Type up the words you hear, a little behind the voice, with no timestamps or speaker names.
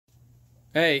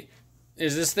Hey,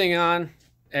 is this thing on?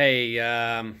 Hey,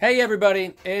 hey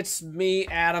everybody, it's me,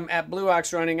 Adam, at Blue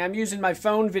Ox Running. I'm using my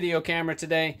phone video camera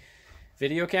today.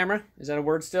 Video camera? Is that a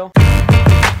word still?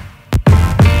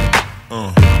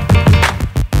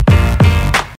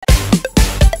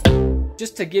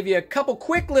 Just to give you a couple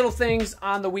quick little things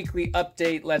on the weekly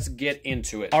update, let's get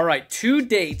into it. All right, 2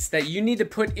 dates that you need to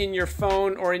put in your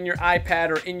phone or in your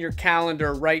iPad or in your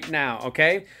calendar right now,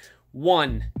 okay?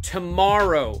 1,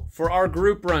 tomorrow for our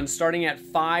group run starting at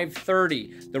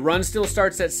 5:30. The run still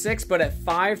starts at 6, but at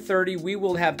 5:30 we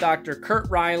will have Dr. Kurt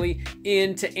Riley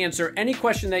in to answer any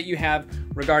question that you have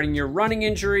regarding your running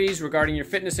injuries, regarding your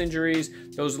fitness injuries,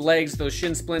 those legs, those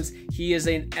shin splints. He is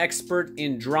an expert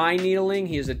in dry needling.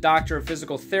 He is a doctor of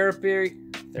physical therapy.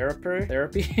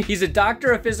 He's a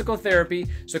doctor of physical therapy.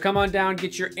 So come on down,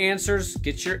 get your answers,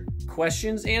 get your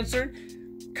questions answered.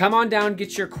 Come on down,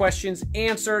 get your questions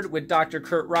answered with Dr.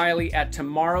 Kurt Riley at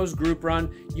tomorrow's group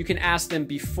run. You can ask them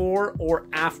before or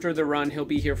after the run. He'll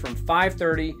be here from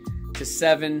 5:30 to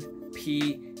 7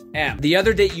 p.m. The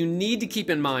other date you need to keep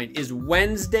in mind is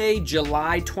Wednesday,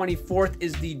 July 24th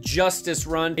is the Justice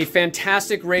Run. A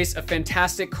fantastic race, a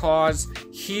fantastic cause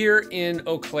here in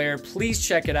Eau Claire. Please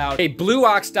check it out. Hey,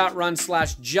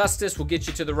 blueox.run/justice will get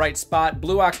you to the right spot.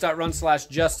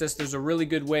 blueox.run/justice. There's a really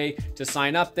good way to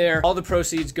sign up there. All the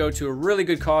proceeds go to a really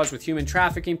good cause with human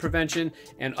trafficking prevention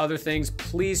and other things.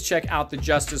 Please check out the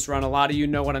Justice Run. A lot of you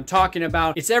know what I'm talking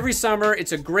about. It's every summer.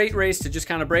 It's a great race to just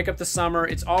kind of break up the summer.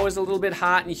 It's always a little bit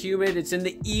hot and humid. It's in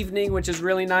the evening, which is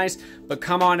really nice, but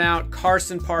come on out,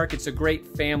 Carson Park. It's a great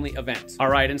family event. All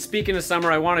right, and speaking of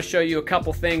summer, I want to show you a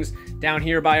couple things down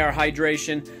here by our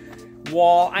hydration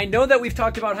wall. I know that we've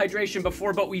talked about hydration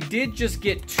before, but we did just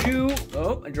get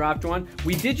I dropped one.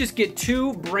 We did just get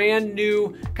 2 brand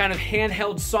new kind of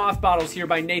handheld soft bottles here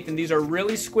by Nathan. These are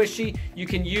really squishy. You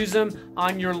can use them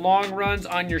on your long runs,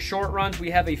 on your short runs.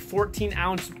 We have a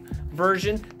 14-ounce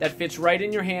version that fits right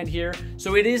in your hand here.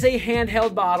 So it is a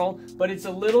handheld bottle, but it's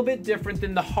a little bit different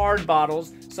than the hard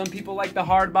bottles. Some people like the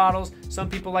hard bottles, some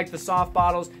people like the soft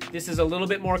bottles. This is a little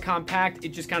bit more compact.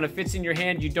 It just kind of fits in your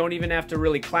hand. You don't even have to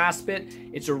really clasp it.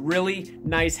 It's a really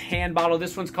nice hand bottle.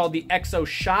 This one's called the XO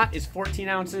Shot, is 14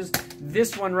 ounces.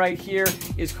 This one right here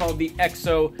is called the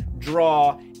XO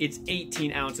Draw. It's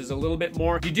 18 ounces, a little bit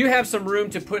more. You do have some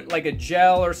room to put like a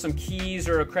gel or some keys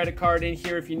or a credit card in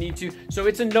here if you need to. So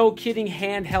it's a no kidding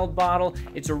handheld bottle.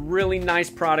 It's a really nice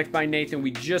product by Nathan.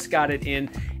 We just got it in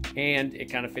and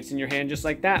it kind of fits in your hand just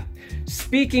like that.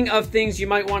 Speaking of things you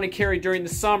might want to carry during the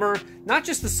summer, not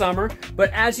just the summer,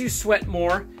 but as you sweat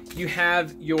more, you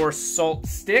have your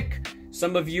SaltStick.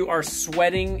 Some of you are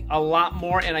sweating a lot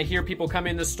more, and I hear people come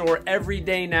in the store every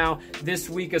day now, this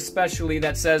week especially,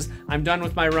 that says, I'm done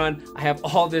with my run. I have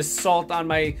all this salt on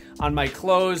my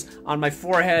clothes, on my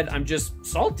forehead. I'm just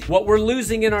salty. What we're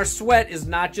losing in our sweat is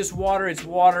not just water, it's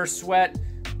water, sweat.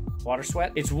 Water,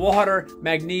 sweat? It's water,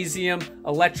 magnesium,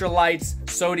 electrolytes,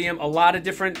 sodium, a lot of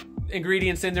different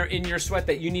ingredients in there in your sweat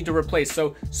that you need to replace.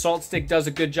 So SaltStick does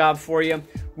a good job for you.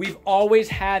 We've always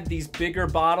had these bigger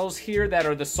bottles here that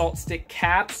are the SaltStick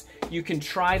caps. You can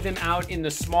try them out in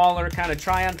the smaller kind of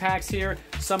try-on packs here.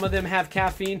 Some of them have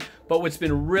caffeine, but what's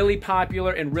been really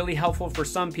popular and really helpful for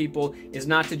some people is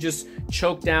not to just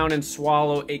choke down and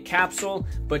swallow a capsule,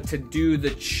 but to do the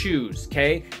chews,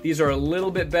 okay? These are a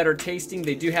little bit better tasting.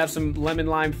 They do have some lemon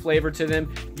lime flavor to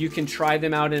them. You can try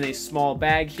them out in a small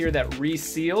bag here that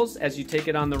reseals as you take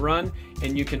it on the run,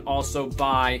 and you can also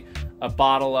buy a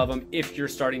bottle of them if you're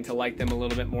starting to like them a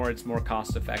little bit more. It's more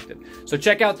cost effective. So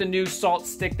check out the new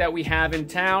SaltStick that we have in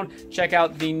town. Check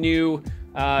out the new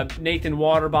Nathan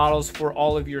water bottles for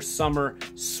all of your summer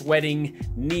sweating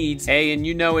needs. Hey, and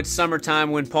you know it's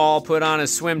summertime when Paul put on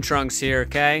his swim trunks here,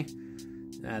 okay?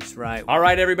 That's right. All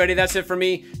right, everybody, that's it for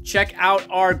me. Check out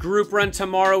our group run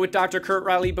tomorrow with Dr. Kurt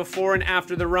Riley before and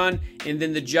after the run, and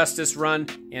then the Justice Run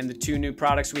and the 2 new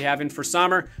products we have in for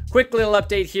summer. Quick little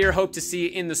update here. Hope to see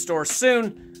you in the store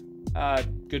soon.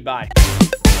 Goodbye.